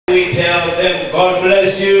tell them, God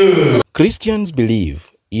bless you. Christians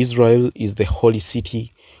believe Israel is the holy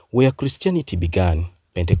city where Christianity began.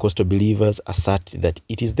 Pentecostal believers assert that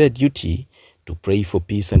it is their duty to pray for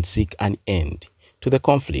peace and seek an end to the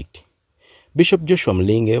conflict. Bishop Joshua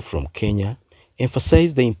Muyenga from Kenya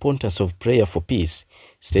emphasized the importance of prayer for peace,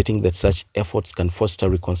 stating that such efforts can foster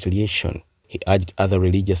reconciliation. He urged other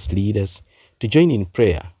religious leaders to join in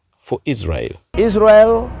prayer for Israel.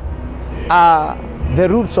 Israel are the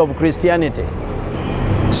roots of Christianity.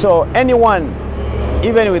 So anyone,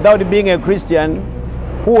 even without being a Christian,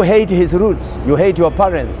 who hate his roots, you hate your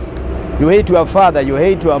parents, you hate your father, you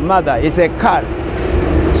hate your mother, it's a curse.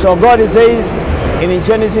 So God says in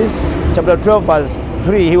Genesis chapter 12 verse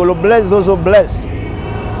 3, he will bless those who bless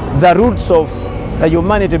the roots of the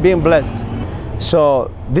humanity being blessed. So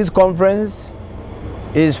this conference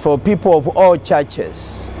is for people of all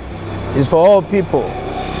churches. It's for all people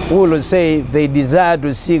who will say they desire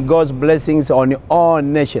to see God's blessings on all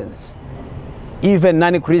nations. Even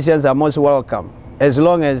non-Christians are most welcome, as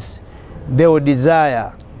long as they will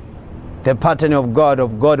desire the pattern of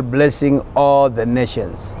God blessing all the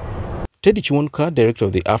nations. Teddy Chiwonka, director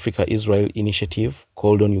of the Africa-Israel Initiative,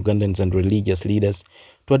 called on Ugandans and religious leaders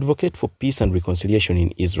to advocate for peace and reconciliation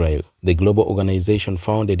in Israel. The global organization,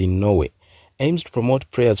 founded in Norway, aims to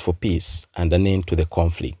promote prayers for peace and an end to the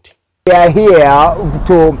conflict. We are here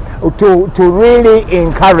to really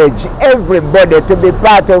encourage everybody to be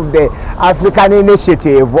part of the African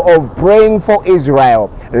initiative of praying for Israel,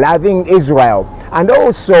 loving Israel. And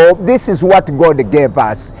also, this is what God gave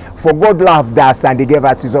us. For God loved us and he gave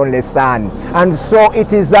us his only son. And so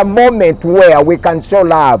it is a moment where we can show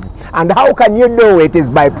love. And how can you do it? Is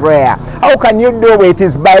by prayer. How can you do it?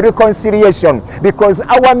 Is by reconciliation. Because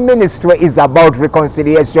our ministry is about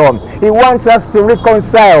reconciliation. He wants us to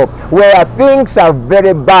reconcile where things are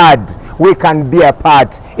very bad. We can be a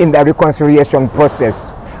part in the reconciliation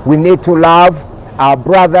process. We need to love our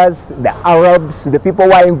brothers, the Arabs, the people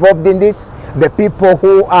who are involved in this, the people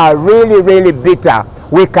who are really, really bitter.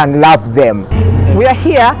 We can love them. We are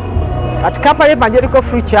here at Kampala Evangelical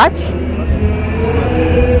Free Church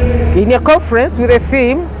in a conference with a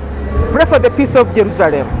theme, Pray for the Peace of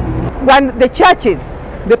Jerusalem. When the churches,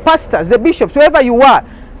 the pastors, the bishops, whoever you are,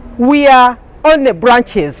 we are on the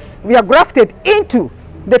branches. We are grafted into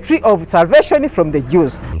the tree of salvation from the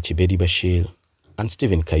Jews. Chibedi Bashir and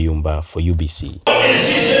Stephen Kayumba for UBC.